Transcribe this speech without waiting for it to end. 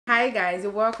Hi guys,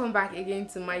 welcome back again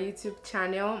to my YouTube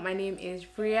channel. My name is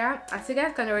Ria. As you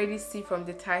guys can already see from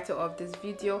the title of this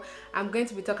video, I'm going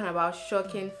to be talking about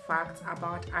shocking facts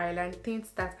about Ireland, things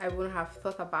that I wouldn't have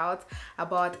thought about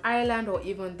Ireland or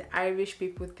even the Irish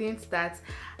people, things that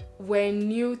were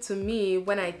new to me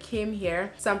when I came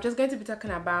here. So I'm just going to be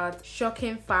talking about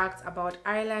shocking facts about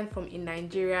Ireland from a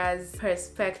Nigeria's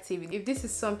perspective. If this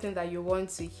is something that you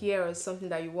want to hear or something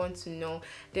that you want to know,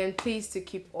 then please to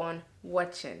keep on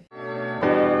watching.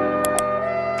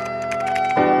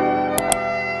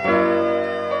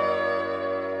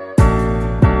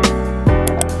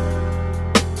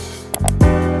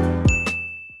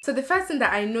 So the first thing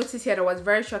that I noticed here that was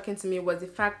very shocking to me was the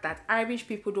fact that Irish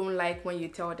people don't like when you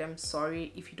tell them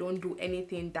sorry if you don't do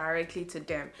anything directly to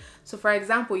them. So for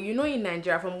example, you know, in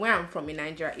Nigeria, from where I'm from in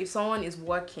Nigeria, if someone is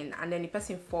working and then the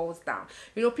person falls down,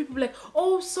 you know, people be like,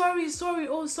 oh sorry,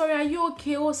 oh sorry, are you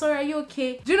okay? Oh sorry, are you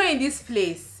okay? Do you know, in this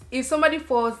place, if somebody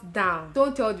falls down,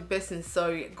 don't tell the person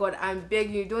sorry. God, I'm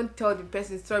begging you, don't tell the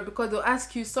person sorry, because they'll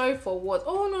ask you sorry for what?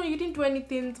 Oh no, you didn't do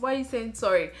anything, why are you saying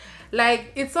sorry?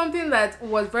 Like, it's something that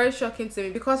was very shocking to me,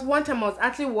 because one time I was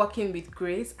actually walking with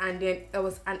Grace, and then there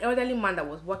was an elderly man that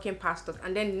was walking past us,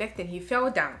 and then the next thing he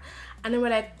fell down. And then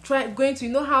we're like going to,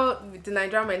 you know how with the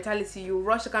Nigerian mentality, you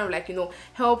rush to kind of like, you know,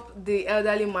 help the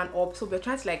elderly man up. So we're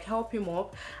trying to like help him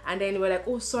up, and then we're like,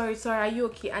 oh sorry, are you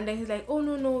okay? And then he's like, oh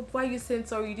no, why are you saying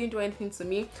sorry? You didn't do anything to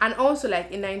me. And also,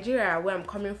 like in Nigeria, where I'm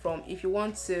coming from, if you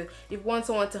want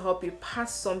someone to help you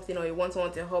pass something, or you want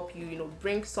someone to help you, you know,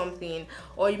 bring something,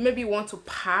 or you maybe want to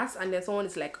pass and then someone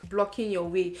is like blocking your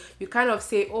way, you kind of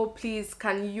say, oh please,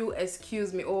 can you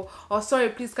excuse me, or sorry,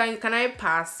 please, can I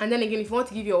pass? And then again, if you want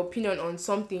to give your opinion on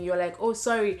something, you're like, oh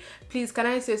sorry, please, can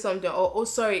I say something? Or oh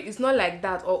sorry. It's not like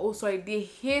that. Or oh sorry. They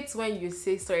hate when you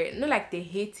say sorry. Not like they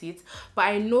hate it, but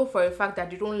I know for a fact that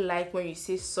they don't like when you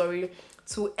say sorry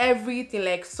to everything,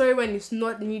 like sorry when it's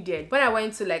not needed. When I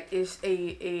went to like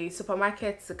a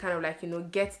supermarket to kind of like, you know,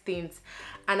 get things,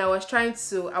 and I was on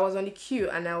the queue,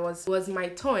 and it was my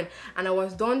turn, and I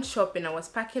was done shopping, I was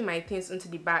packing my things into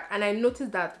the bag, and I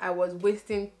noticed that I was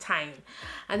wasting time.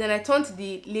 And then I turned to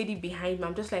the lady behind me,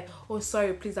 I'm just like, oh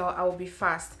sorry, please, I will be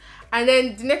fast. And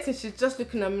then the next thing, she's just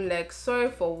looking at me like,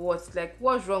 sorry for what? Like,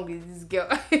 what's wrong with this girl?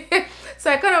 So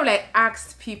I kind of like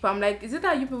asked people, I'm like, is it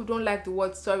that you people don't like the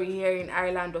word sorry here in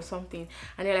Ireland or something?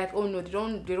 And they're like, oh no, they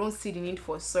don't see the need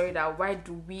for sorry. That why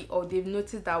do we, or they've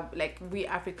noticed that like we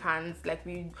Africans, like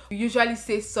we usually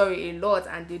say sorry a lot,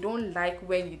 and they don't like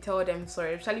when you tell them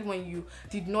sorry, especially when you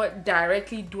did not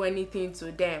directly do anything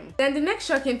to them. Then the next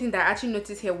shocking thing that I actually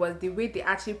noticed here was the way they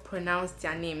actually pronounce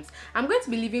their names. I'm going to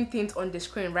be leaving things on the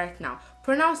screen right now.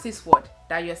 Pronounce this word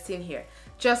that you're seeing here.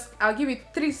 I'll give you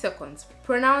 3 seconds.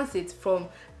 Pronounce it from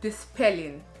the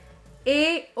spelling.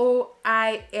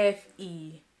 A-O-I-F-E.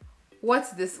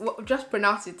 What's this? Just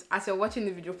pronounce it as you're watching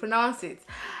the video. Pronounce it.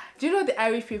 Do you know the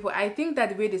Irish people? I think that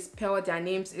the way they spell their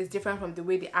names is different from the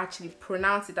way they actually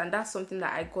pronounce it, and that's something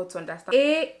that I got to understand.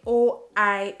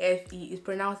 A-O-I-F-E is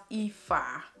pronounced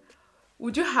Ifa.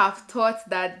 Would you have thought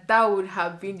that would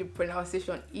have been the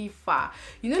pronunciation, Ifa?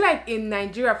 You know, like in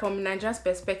Nigeria, from Nigeria's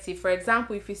perspective, for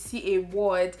example, if you see a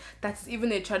word that's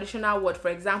even a traditional word, for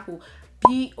example,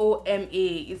 B-O-M-A,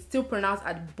 it's still pronounced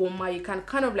as Boma. You can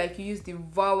kind of like use the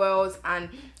vowels and,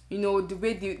 you know, the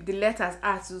way the letters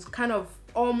are to kind of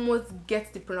almost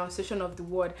get the pronunciation of the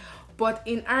word. But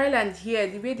in Ireland here,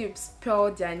 the way they spell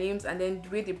their names and then the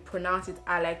way they pronounce it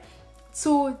are like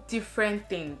two different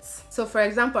things. So for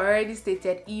example, I already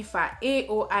stated Ifa,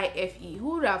 A-O-I-F-E.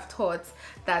 Who would have thought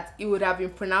that it would have been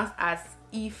pronounced as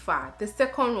Ifa? The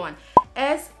second one,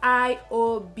 S-I-O-B-H-A-N.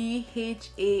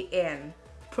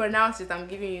 Pronounce it. I'm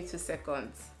giving you 2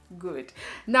 seconds. Good.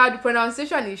 Now the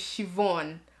pronunciation is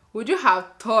Siobhan. Would you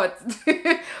have thought?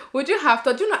 Would you have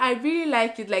thought? You know, I really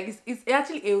like it. Like it's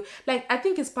actually I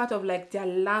think it's part of like their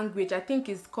language. I think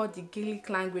it's called the Gaelic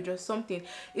language or something.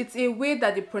 It's a way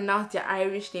that they pronounce their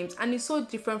Irish names, and it's so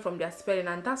different from their spelling,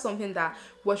 and that's something that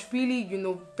was really, you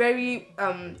know, very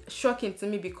shocking to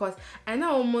me, because I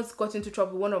now almost got into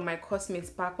trouble with one of my classmates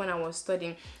back when I was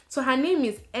studying. So her name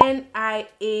is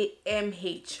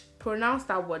Niamh. Pronounce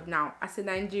that word now as a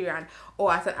Nigerian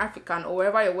or as an African or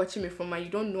wherever you're watching me from and you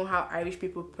don't know how Irish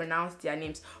people pronounce their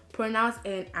names. Pronounce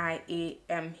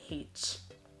Niamh.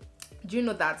 Do you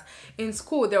know that in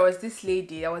school there was this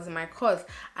lady that was in my course,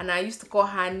 and I used to call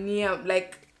her Niam,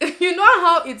 like you know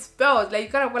how it's spelled, like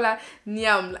you kind of call her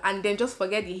Niam and then just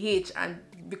forget the H, and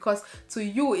because to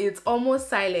you it's almost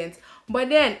silent, but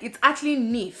then it's actually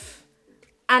Nif.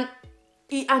 And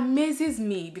it amazes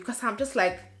me because I'm just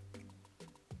like,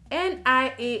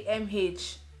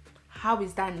 Niamh, how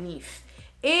is that Nif?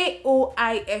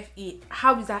 A-O-I-F-E.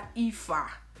 How is that Ifa?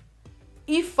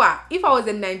 Ifa. If I was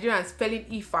a Nigerian spelling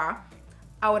Ifa,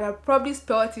 I would have probably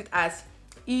spelled it as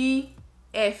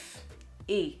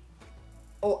E-F-A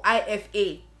or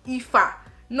I-F-A. Ifa,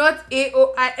 not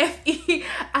A-O-I-F-E.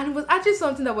 And it was actually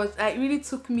something that was like really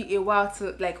took me a while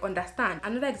to like understand.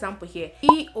 Another example here,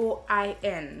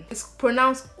 E-O-I-N is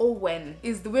pronounced Owen,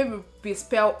 is the way we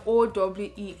spell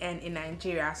O-W-E-N in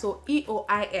Nigeria. So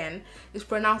E-O-I-N is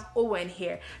pronounced Owen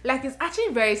here. Like, it's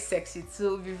actually very sexy,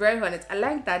 to be very honest. I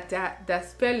like that the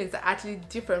spellings are actually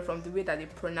different from the way that they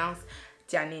pronounce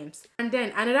their names. And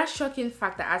then another shocking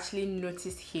fact I actually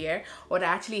noticed here, or that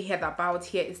I actually heard about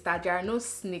here, is that there are no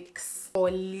snakes or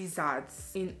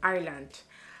lizards in Ireland.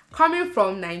 Coming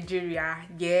from Nigeria,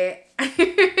 yeah.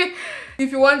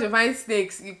 If you want to find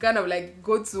snakes, you kind of like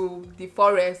go to the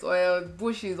forest or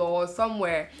bushes or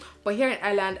somewhere. But here in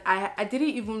Ireland, I didn't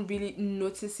even really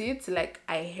notice it. Like,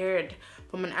 I heard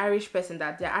from an Irish person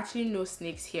that there are actually no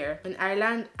snakes here in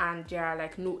Ireland, and there are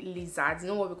like no lizards. You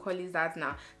know what we call lizards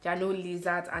now? There are no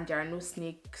lizards and there are no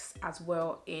snakes as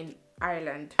well in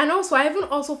Ireland. And also, I even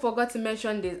also forgot to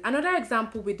mention this. Another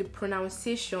example with the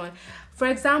pronunciation. For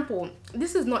example,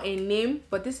 this is not a name,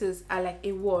 but this is like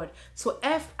a word. So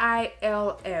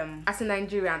F-I-L-M, as a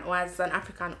Nigerian or as an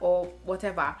African or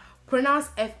whatever, pronounce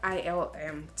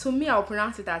F-I-L-M. To me, I'll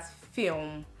pronounce it as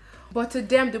film, but to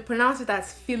them, they pronounce it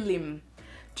as film.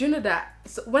 Do you know that?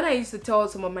 So when I used to tell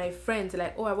some of my friends,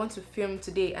 like, oh, I want to film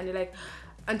today, and they're like,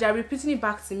 and they're repeating it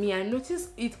back to me, I noticed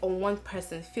it on one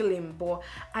person, film, but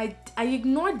I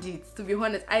ignored it, to be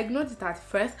honest. I ignored it at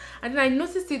first, and then I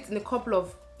noticed it in a couple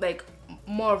of like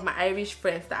more of my Irish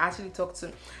friends that I actually talk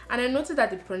to, and I noticed that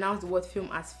they pronounce the word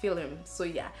film as film. So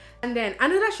yeah. And then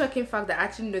another shocking fact that I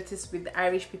actually noticed with the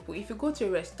Irish people, if you go to a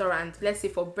restaurant, let's say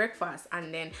for breakfast,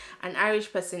 and then an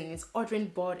Irish person is ordering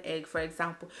boiled egg, for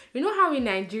example, you know how in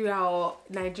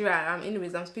Nigeria,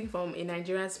 anyways, I'm speaking from a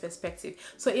Nigerian's perspective.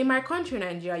 So in my country,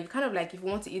 Nigeria, you kind of like, if you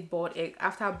want to eat boiled egg,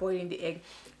 after boiling the egg,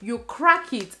 you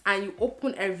crack it and you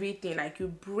open everything, like you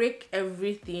break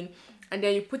everything, and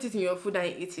then you put it in your food and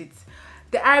you eat it.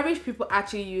 The Irish people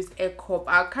actually use egg cup.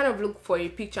 I'll kind of look for a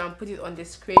picture and put it on the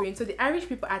screen. So the Irish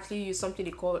people actually use something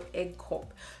they call egg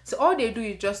cup. So all they do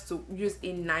is just to use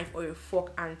a knife or a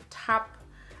fork and tap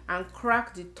and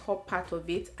crack the top part of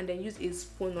it, and then use a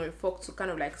spoon or a fork to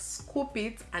kind of like scoop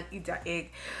it and eat the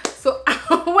egg. So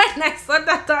when I saw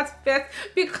that at first,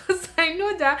 because I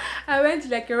know that I went to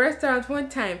like a restaurant one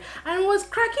time and I was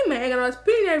cracking my egg and I was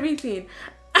peeling everything.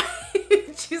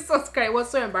 Jesus Christ, it was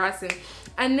so embarrassing.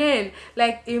 And then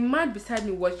like a man beside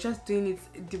me was just doing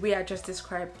it the way I just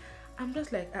described. I'm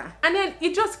just like, And then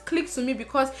it just clicks to me,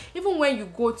 because even when you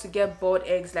go to get boiled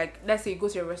eggs, like let's say you go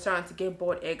to a restaurant to get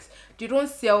boiled eggs, they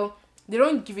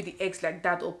don't give you the eggs like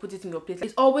that or put it in your plate.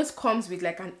 It always comes with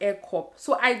like an egg cup.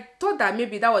 So I thought that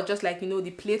maybe that was just like, you know,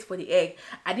 the plate for the egg.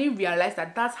 I didn't realize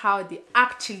that that's how they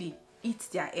actually eat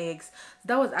their eggs.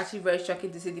 That was actually very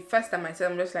shocking to see. The first time I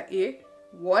said, I'm just like,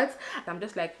 what? And I'm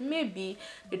just like, maybe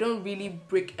they don't really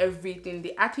break everything.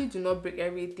 They actually do not break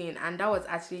everything, and that was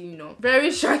actually, you know,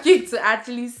 very shocking to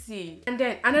actually see. And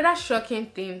then another shocking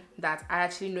thing that I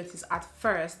actually noticed at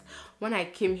first when I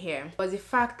came here was the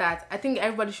fact that, I think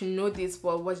everybody should know this,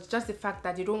 but was just the fact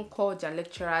that they don't call their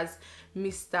lecturers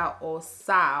Mr. or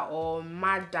Sir or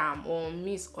Madam or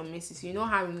Miss or Mrs. You know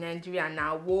how in Nigeria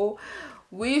now,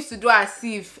 we used to do as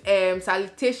if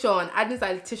salutation, adding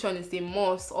salutation is a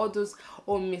must. All those,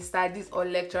 or Mr. this, or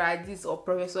lecturer this, or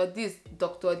professor this,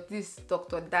 doctor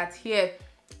that. Here,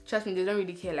 trust me, they don't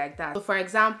really care like that. So for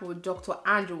example, Dr.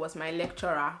 Andrew was my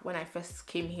lecturer when I first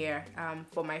came here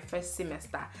for my first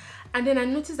semester, and then I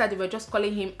noticed that they were just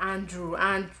calling him Andrew,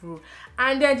 and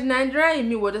then the Nigerian in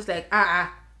me was just like,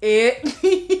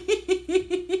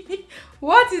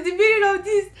 what is the meaning of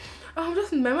this? I'm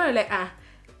just in my mind like,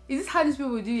 is this how these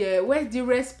people do? Yeah, where's the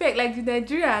respect? Like the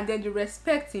Nigeria, and then the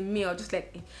respect in me, or just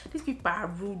like, these people are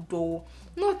rude though.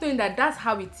 Not knowing that that's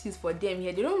how it is for them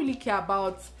here. They don't really care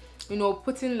about, you know,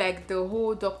 putting like the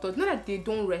whole doctor. Not that they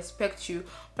don't respect you,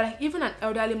 but like even an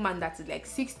elderly man that is like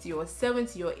 60 or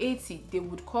 70 or 80, they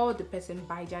would call the person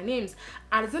by their names.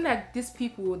 And it's not like these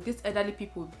people, these elderly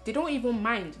people, they don't even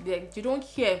mind. They don't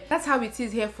care. That's how it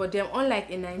is here for them. Unlike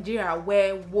in Nigeria,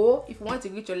 where if you want to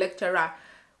greet your lecturer,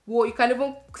 whoa, you can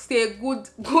even say good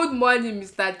morning,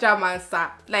 Mr. Chairman,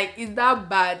 sir. Like, is that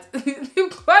bad?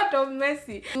 God of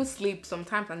mercy. I still sleep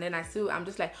sometimes, and then I'm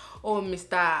just like, oh,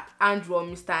 Mr. Andrew or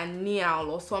Mr.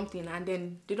 Neil or something, and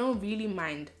then they don't really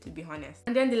mind, to be honest.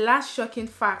 And then the last shocking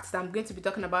fact that I'm going to be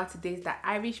talking about today is that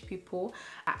Irish people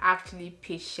are actually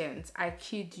patient. I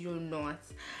kid you not.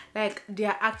 Like, they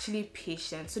are actually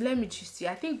patient. So let me just see.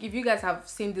 I think if you guys have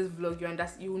seen this vlog,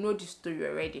 you will know this story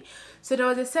already. So there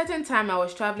was a certain time I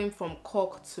was traveling from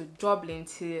Cork to Dublin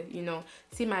to, you know,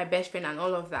 see my best friend and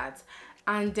all of that,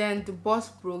 and then the bus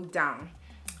broke down,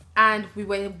 and we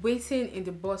were waiting in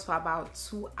the bus for about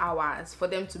 2 hours for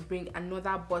them to bring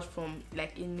another bus from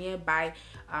like a nearby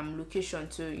location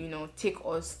to, you know, take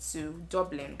us to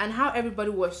Dublin. And how everybody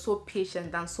was so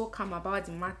patient and so calm about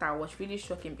the matter was really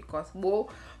shocking, because, well,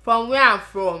 from where I'm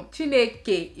from,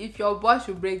 Chineke, if your bus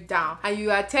will break down and you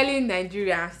are telling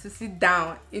Nigerians to sit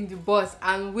down in the bus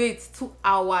and wait 2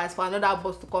 hours for another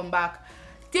bus to come back,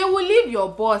 they will leave your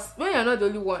bus. When you're not the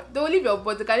only one, they will leave your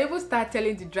bus. They can even start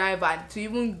telling the driver to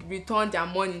even return their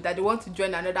money, that they want to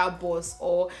join another bus,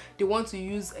 or they want to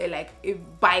use a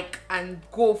bike and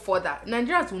go further.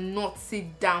 Nigerians will not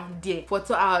sit down there for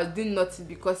 2 hours doing nothing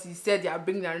because he said they are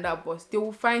bringing another bus. They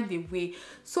will find a way.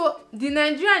 So the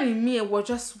Nigerian in me was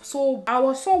just so, I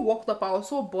was so worked up, I was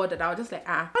so bored that I was just like,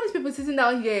 all these people sitting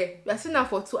down here, we are sitting down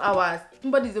for 2 hours,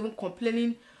 nobody's even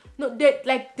complaining. No, they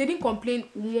didn't complain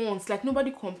once. Like,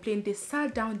 nobody complained. They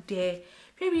sat down there,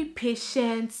 very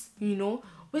patient, you know,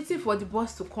 waiting for the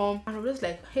bus to come. And I was just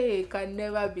like, hey, it can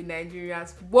never be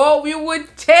Nigerians. But we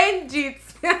would change it.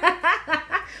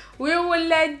 We will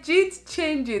legit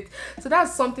change it. So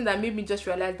that's something that made me just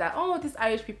realize that, oh, these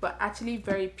Irish people are actually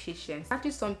very patient. It's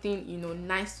actually something, you know,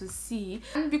 nice to see.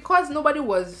 And because nobody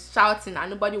was shouting and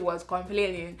nobody was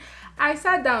complaining, I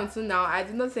sat down too. Now I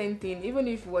did not say anything, even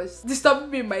if it was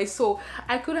disturbing me in my soul.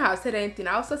 I couldn't have said anything.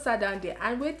 I also sat down there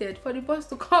and waited for the bus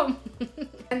to come.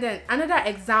 And then another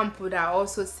example that I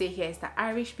also say here is that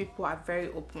Irish people are very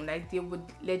open. Like, they would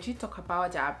legit talk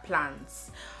about their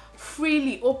plans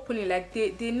freely, openly. Like,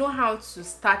 they know how to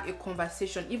start a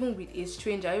conversation, even with a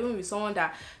stranger, even with someone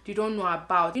that they don't know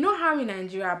about. You know how in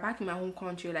Nigeria, back in my home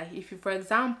country, like, if you, for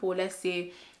example, let's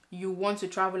say you want to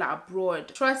travel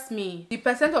abroad, trust me, the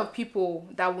percent of people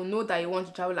that will know that you want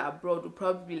to travel abroad will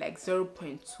probably be like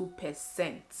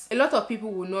 0.2%. A lot of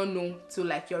people will not know till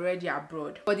like you're already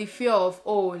abroad. But the fear of,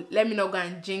 oh, let me not go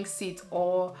and jinx it,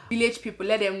 or village people,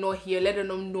 let them know here, let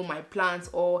them know my plans,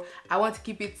 or I want to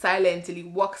keep it silent till it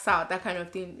works out, that kind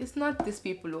of thing. It's not these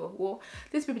people. Oh, well,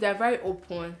 these people, they're very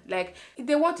open. Like, if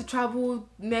they want to travel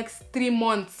next 3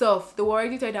 months, they will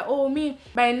already tell you that, oh, me,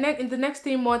 in the next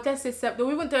 3 months, let's say, they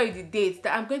will even tell you the dates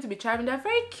that I'm going to be traveling. They're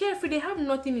very careful. They have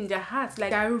nothing in their hearts. Like,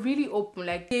 they're really open.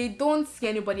 Like, they don't see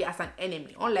anybody as an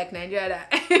enemy, unlike Nigeria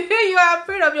that you are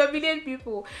afraid of your village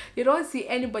people. They don't see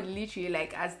anybody literally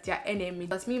like as their enemy.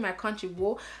 That's me in my country.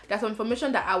 Whoa, there's some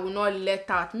information that I will not let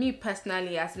out. Me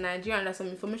personally, as a Nigerian, there's some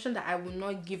information that I will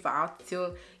not give out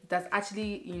till that's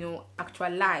actually, you know,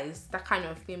 actualized, that kind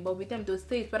of thing. But with them, they'll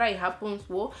say it whether it happens,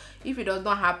 well, if it does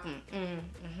not happen,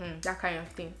 that kind of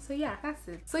thing. So yeah, that's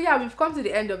it. So yeah, we've come to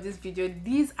the end of this video.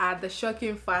 These are the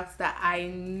shocking facts that I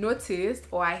noticed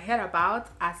or I heard about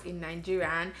as a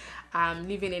Nigerian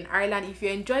living in Ireland. If you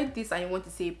enjoyed this and you want to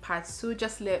see part 2,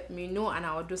 just let me know and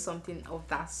I will do something of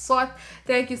that sort.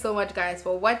 Thank you so much, guys,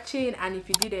 for watching. And if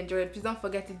you did enjoy it, please don't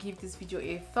forget to give this video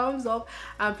a thumbs up,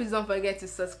 and please don't forget to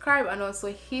subscribe and also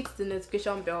hit the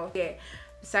notification bell here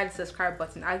beside the subscribe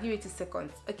button. I'll give it 2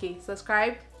 seconds. Okay,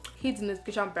 subscribe, hit the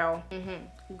notification bell.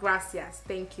 Gracias.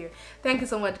 Thank you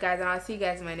so much, guys, and I'll see you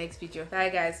guys in my next video. Bye,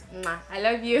 guys. I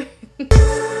love you.